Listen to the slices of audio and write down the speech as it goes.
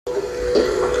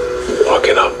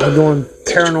Walking up. We're doing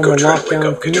paranormal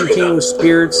lockdown, communicating with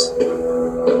spirits,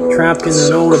 trapped in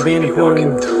an old abandoned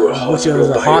building, which is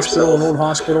a hospital, an old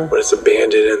hospital. When it's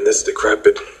abandoned and this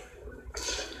decrepit.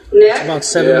 It's about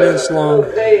 7 minutes long.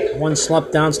 One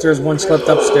slept downstairs, one slept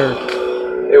upstairs.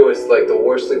 It was like the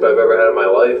worst sleep I've ever had in my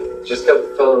life. Just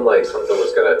kept feeling like something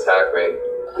was going to attack me.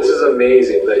 This is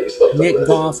amazing that you slept Nick on this.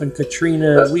 Goff and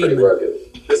Katrina That's pretty Weidman. rugged.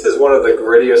 This is one of the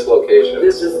grittiest locations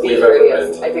This is the we've ever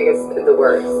grittiest. been. I think it's the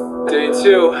worst. Day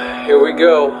 2, here we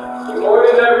go. Good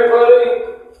morning,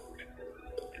 everybody.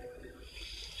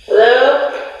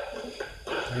 Hello?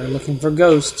 They're looking for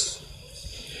ghosts.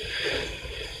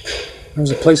 There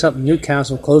was a place up in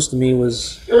Newcastle close to me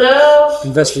was Hello?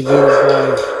 investigated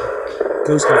by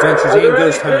Ghost Adventures Are and there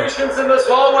Ghost any Hunters. patients in this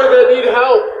hallway that need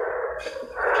help?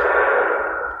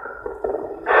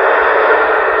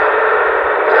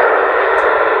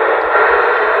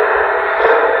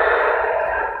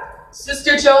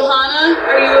 Sister Johanna,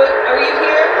 are you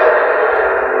here?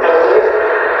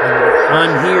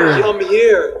 I'm here. I'm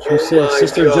here. She said,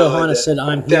 Sister Johanna said,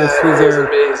 I'm here through their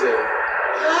amazing.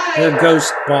 Hi.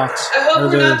 ghost box. I hope or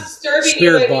we're their not disturbing you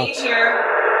spirit by being box. here.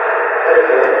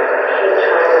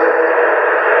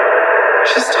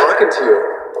 She's talking to you.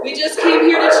 We just came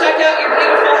here to check out your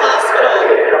beautiful hospital.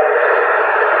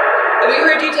 And we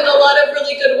heard you did a lot of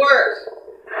really good work.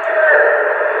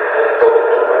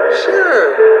 Sure.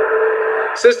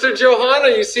 Sister Johanna,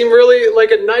 you seem really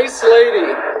like a nice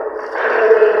lady.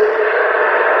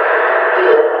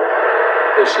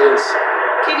 There she is.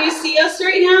 Can you see us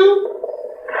right now?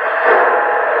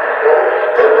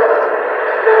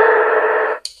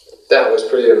 That was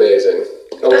pretty amazing.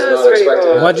 I was not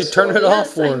expecting that. Why'd you turn it off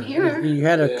Yes, for? I'm here. You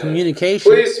had a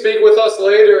communication. Please speak with us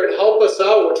later and help us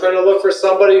out. We're trying to look for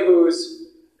somebody who's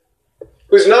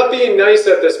not being nice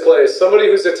at this place. Somebody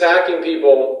who's attacking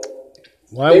people.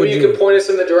 Why Maybe would you you? can point us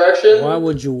in the direction Why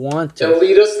would you want and to?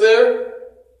 lead us there,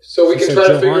 so we She can said try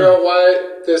to figure Johanna. out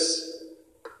why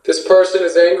this person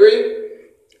is angry.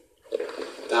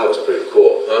 That was pretty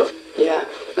cool, huh? Yeah,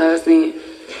 that was neat.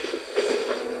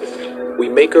 We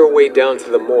make our way down to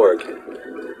the morgue,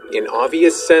 an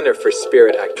obvious center for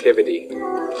spirit activity.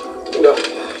 No,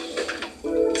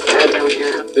 Bad down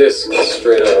here. this is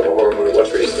straight out of a horror movie.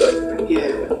 What's what he said?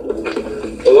 Yeah.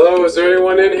 Hello, is there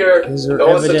anyone in here Is there that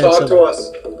wants to evidence talk of- to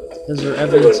us? Is there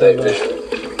evidence of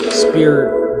a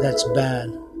spirit that's bad?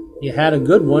 You had a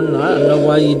good one, and I don't know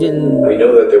why you didn't. We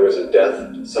know that there was a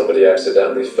death. Somebody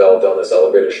accidentally fell down this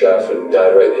elevator shaft and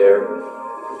died right here.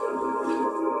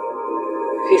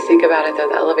 If you think about it, though,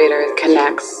 the elevator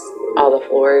connects all the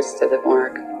floors to the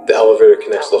morgue. The elevator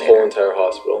connects the whole entire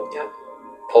hospital. Yeah.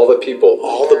 All the people,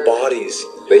 all the bodies,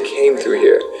 they came through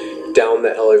here, down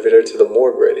the elevator to the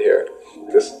morgue right here.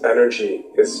 This energy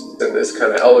is in this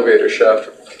kind of elevator shaft.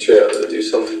 Katrina, I'm gonna do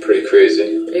something pretty crazy.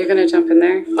 Are you gonna jump in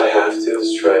there? I have to.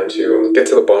 Just trying to get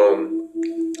to the bottom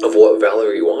of what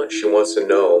Valerie wants. She wants to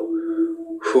know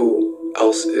who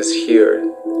else is here.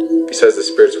 Besides the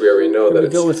spirits we already know, Here that we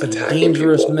it's go with a attacking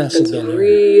dangerous people. mess It's again.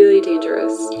 really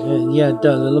dangerous. Yeah, it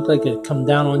does. It looked like it'd come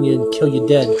down on you and kill you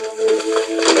dead.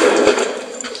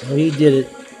 So he did it.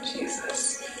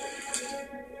 Jesus.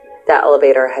 That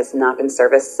elevator has not been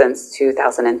serviced since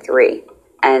 2003.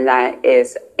 And that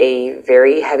is a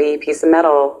very heavy piece of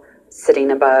metal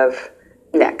sitting above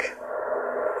Nick.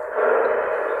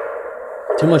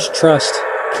 Too much trust.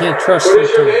 Can't trust What is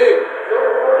your something. name?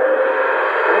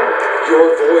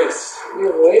 Your voice.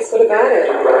 Your voice? What about it?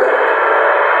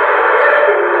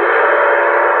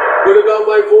 What about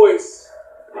my voice?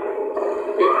 What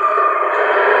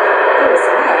was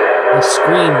that? A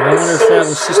scream. I wonder if that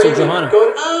was Sister Johanna.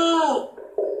 Going, oh!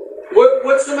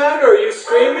 What's the matter? Are you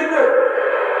screaming? Or...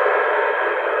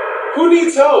 Who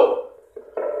needs help?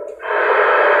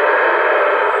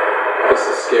 This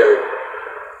is scary.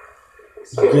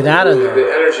 Get out of there. The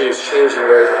energy is changing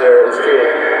right here. Let's do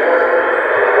it.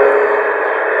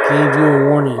 Gave you a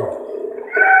warning. Oh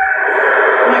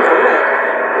my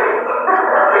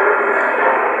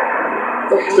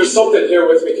god. There's something here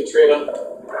with me, Katrina.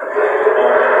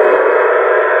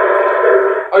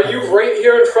 Are you right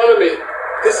here in front of me?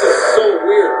 This is so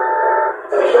weird.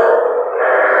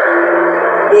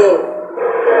 Whoa.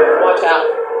 Watch out.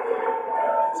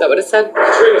 Is that what it said?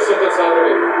 Katrina, something's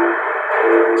happening.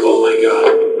 Oh my god.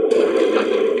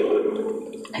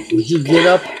 Would you get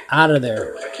up out of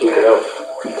there? Keep it up.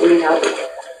 You need help?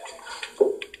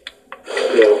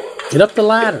 No. Get up the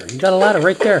ladder. You got a ladder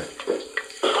right there.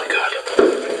 Oh my god.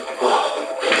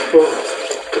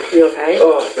 You okay?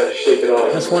 Oh, I gotta shake it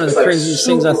off. That's one of the It's craziest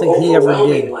things I think he ever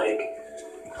overwhelming, did. Like,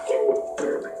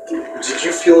 did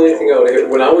you feel feel anything out here.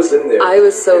 When I was in there, I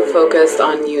was so focused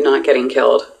on you not getting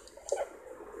killed.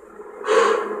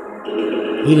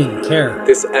 He didn't care.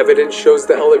 this evidence shows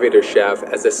the elevator shaft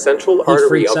as a central artery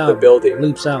freaks of out, the building.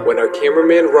 leaps out. When our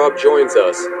cameraman Rob joins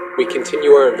us, we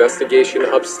continue our investigation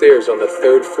upstairs on the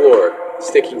 3rd floor,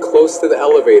 sticking close to the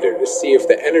elevator to see if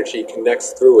the energy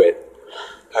connects through it.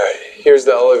 Alright, here's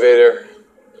the elevator.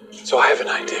 So I have an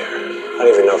idea. I don't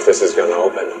even know if this is gonna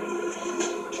open.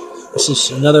 This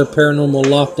is another paranormal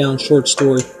lockdown short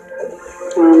story.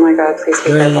 Oh my God, please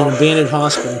be They're in an careful. abandoned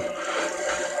hospital.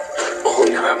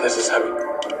 Holy crap, this is heavy.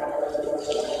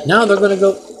 Now they're going to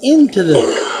go into the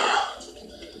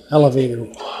elevator.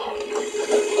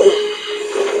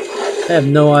 I have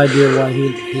no idea why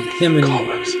him and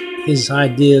his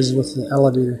ideas with the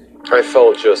elevator. I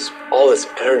felt just all this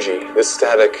energy, this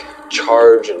static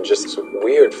charge, and just this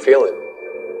weird feeling.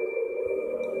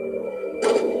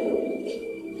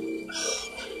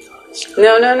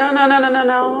 No.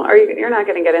 You're not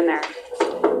going to get in there.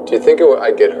 Do you think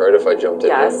I'd get hurt if I jumped in?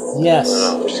 Yes. Yes.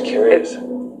 I'm just curious.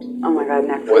 Oh my God,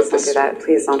 Nick, What's please don't this? do that.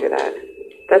 Please don't do that.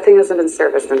 That thing hasn't been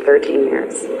serviced in 13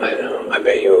 years. I know. I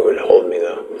bet you it would hold me,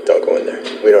 though. Don't go in there.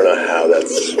 We don't know how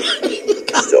that's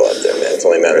still up there, man. It's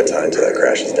only a matter of time until that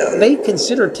crashes down. They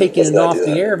considered taking it not off do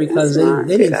the that. air because Let's not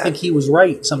they do didn't that. think he was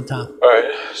right sometime. Alright,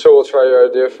 so we'll try your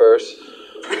idea first.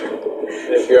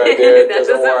 If your idea That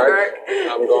doesn't doesn't work,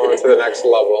 I'm going to the next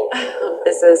level.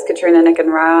 This is Katrina, Nick,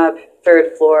 and Rob,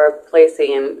 3rd floor,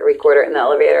 placing a recorder in the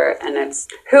elevator, and it's...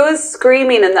 Who is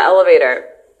screaming in the elevator?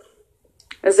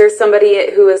 Is there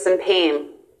somebody who is in pain?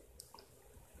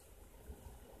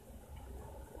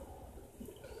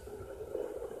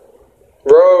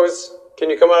 Rose, can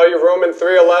you come out of your room in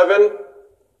 311?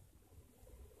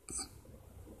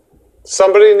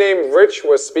 Somebody named Rich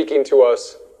was speaking to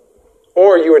us.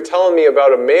 Or you were telling me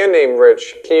about a man named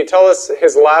Rich. Can you tell us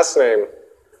his last name?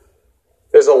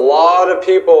 There's a lot of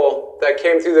people that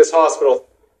came through this hospital.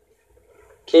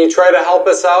 Can you try to help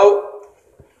us out?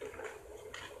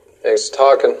 Thanks for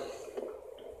talking.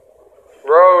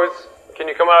 Rose, can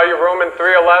you come out of your room in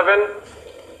 311?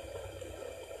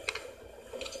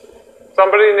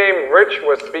 Somebody named Rich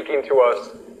was speaking to us.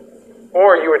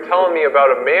 Or you were telling me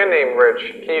about a man named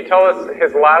Rich. Can you tell us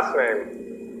his last name?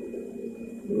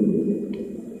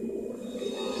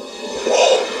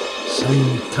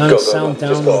 Some kind of sound down.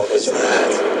 Just go. Listen to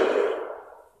that.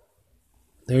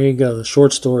 There you go, the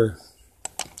short story.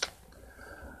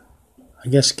 I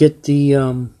guess get the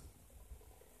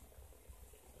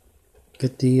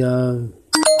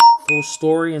full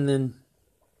story, and then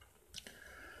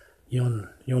you'll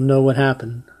know what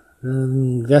happened.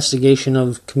 An investigation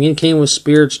of communicating with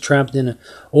spirits trapped in an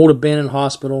old abandoned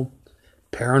hospital,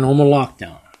 paranormal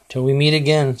lockdown. Till we meet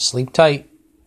again, sleep tight.